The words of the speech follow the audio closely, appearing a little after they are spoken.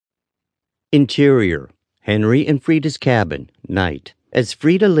Interior, Henry and Frida's cabin, night. As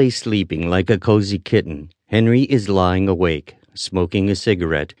Frida lay sleeping like a cozy kitten, Henry is lying awake, smoking a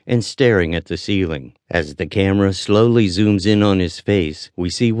cigarette and staring at the ceiling. As the camera slowly zooms in on his face, we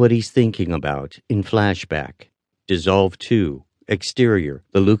see what he's thinking about in flashback. Dissolve 2, exterior,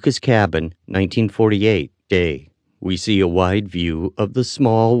 the Lucas cabin, 1948, day. We see a wide view of the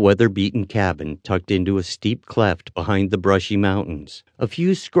small, weather-beaten cabin tucked into a steep cleft behind the brushy mountains. A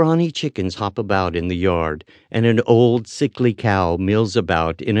few scrawny chickens hop about in the yard, and an old, sickly cow mills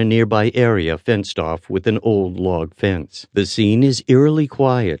about in a nearby area fenced off with an old log fence. The scene is eerily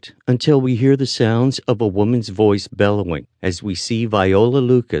quiet until we hear the sounds of a woman's voice bellowing as we see Viola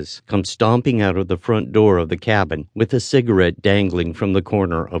Lucas come stomping out of the front door of the cabin with a cigarette dangling from the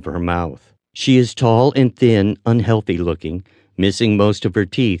corner of her mouth. She is tall and thin, unhealthy looking, missing most of her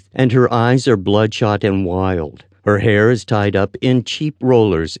teeth, and her eyes are bloodshot and wild. Her hair is tied up in cheap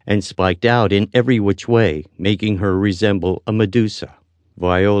rollers and spiked out in every which way, making her resemble a Medusa.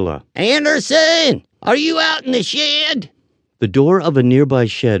 Viola. Anderson! Are you out in the shed? The door of a nearby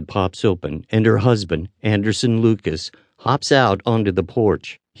shed pops open, and her husband, Anderson Lucas, hops out onto the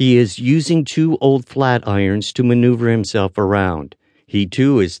porch. He is using 2 old flat irons to maneuver himself around. He,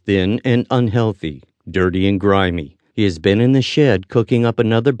 too, is thin and unhealthy, dirty and grimy. He has been in the shed cooking up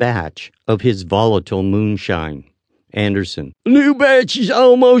another batch of his volatile moonshine. Anderson. New batch is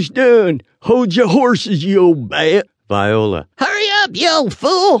almost done. Hold your horses, you old bat. Viola. Hurry up, you old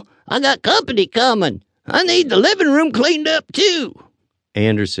fool. I got company coming. I need the living room cleaned up, too.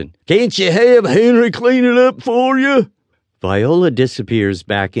 Anderson. Can't you have Henry clean it up for you? Viola disappears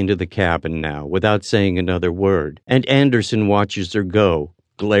back into the cabin now without saying another word, and Anderson watches her go,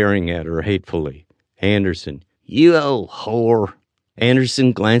 glaring at her hatefully. Anderson. You old whore.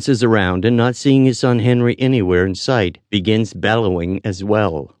 Anderson glances around and, not seeing his son Henry anywhere in sight, begins bellowing as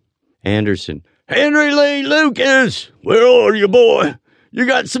well. Anderson. Henry Lee Lucas! Where are you, boy? You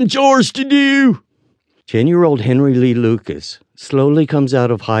got some chores to do? 10-year-old Henry Lee Lucas slowly comes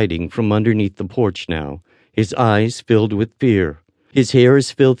out of hiding from underneath the porch now, his eyes filled with fear. His hair is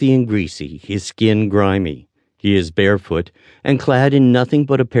filthy and greasy, his skin grimy. He is barefoot and clad in nothing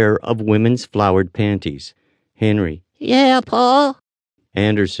but a pair of women's flowered panties. Henry. Yeah, Pa?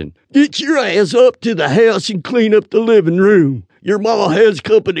 Anderson. Get your ass up to the house and clean up the living room. Your ma has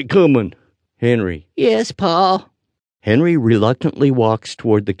company coming. Henry. Yes, Pa. Henry reluctantly walks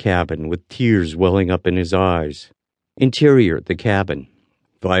toward the cabin with tears welling up in his eyes. Interior, the cabin.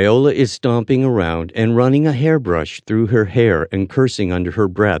 Viola is stomping around and running a hairbrush through her hair and cursing under her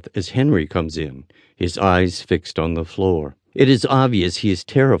breath as Henry comes in, his eyes fixed on the floor. It is obvious he is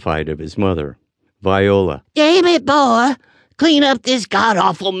terrified of his mother. Viola. Damn it, boy. Clean up this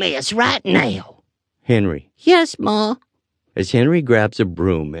god-awful mess right now. Henry. Yes, Ma. As Henry grabs a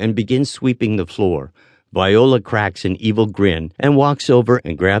broom and begins sweeping the floor, Viola cracks an evil grin and walks over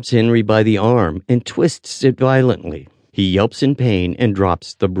and grabs Henry by the arm and twists it violently. He yelps in pain and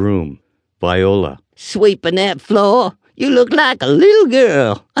drops the broom. Viola. Sweeping that floor? You look like a little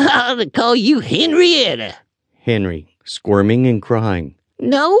girl. I ought to call you Henrietta. Henry, squirming and crying.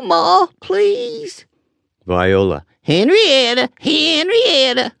 No, Ma, please. Viola. Henrietta,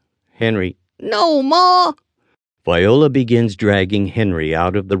 Henrietta. Henry. No, Ma. Viola begins dragging Henry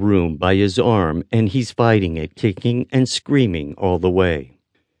out of the room by his arm, and he's fighting it, kicking and screaming all the way.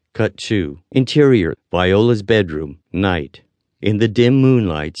 Cut 2. Interior, Viola's bedroom, night. In the dim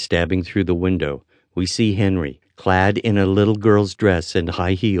moonlight stabbing through the window, we see Henry, clad in a little girl's dress and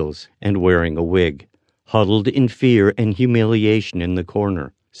high heels, and wearing a wig, huddled in fear and humiliation in the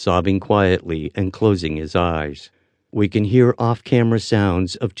corner, sobbing quietly and closing his eyes. We can hear off-camera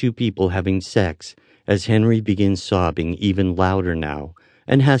sounds of 2 people having sex as Henry begins sobbing even louder now,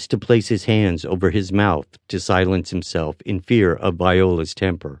 and has to place his hands over his mouth to silence himself in fear of Viola's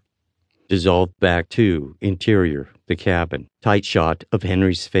temper. Dissolved back to interior, the cabin. Tight shot of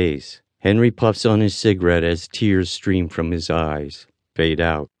Henry's face. Henry puffs on his cigarette as tears stream from his eyes. Fade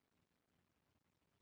out.